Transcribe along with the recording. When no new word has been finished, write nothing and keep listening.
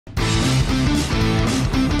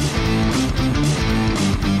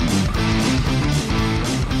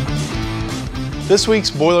This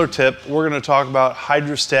week's boiler tip, we're going to talk about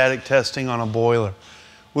hydrostatic testing on a boiler.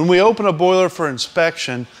 When we open a boiler for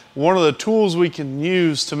inspection, one of the tools we can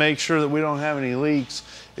use to make sure that we don't have any leaks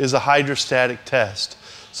is a hydrostatic test.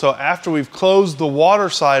 So after we've closed the water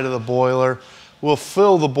side of the boiler, we'll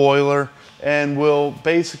fill the boiler and we'll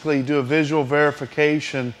basically do a visual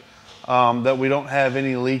verification that we don't have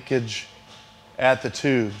any leakage at the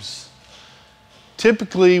tubes.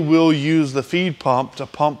 Typically, we'll use the feed pump to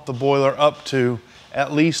pump the boiler up to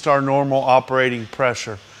at least our normal operating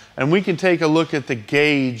pressure. And we can take a look at the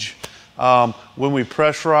gauge when we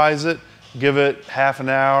pressurize it, give it half an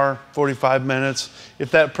hour, 45 minutes.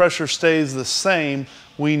 If that pressure stays the same,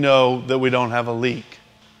 we know that we don't have a leak.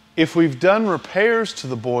 If we've done repairs to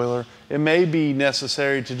the boiler, it may be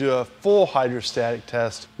necessary to do a full hydrostatic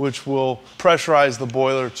test, which will pressurize the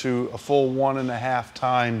boiler to a full 1.5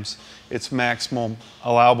 times its maximum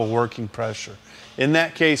allowable working pressure. In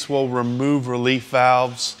that case, we'll remove relief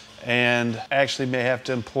valves and actually may have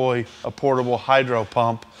to employ a portable hydro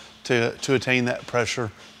pump to attain that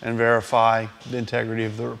pressure and verify the integrity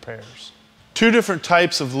of the repairs. Two different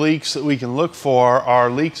types of leaks that we can look for are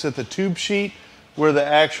leaks at the tube sheet, where the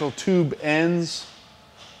actual tube ends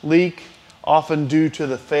leak, often due to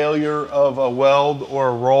the failure of a weld or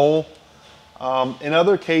a roll. In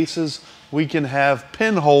other cases, we can have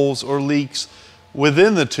pinholes or leaks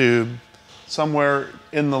within the tube somewhere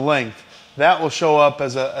in the length. That will show up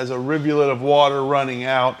as a rivulet of water running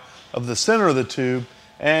out of the center of the tube,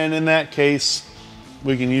 and in that case,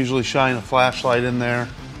 we can usually shine a flashlight in there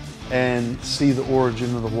and see the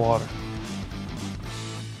origin of the water.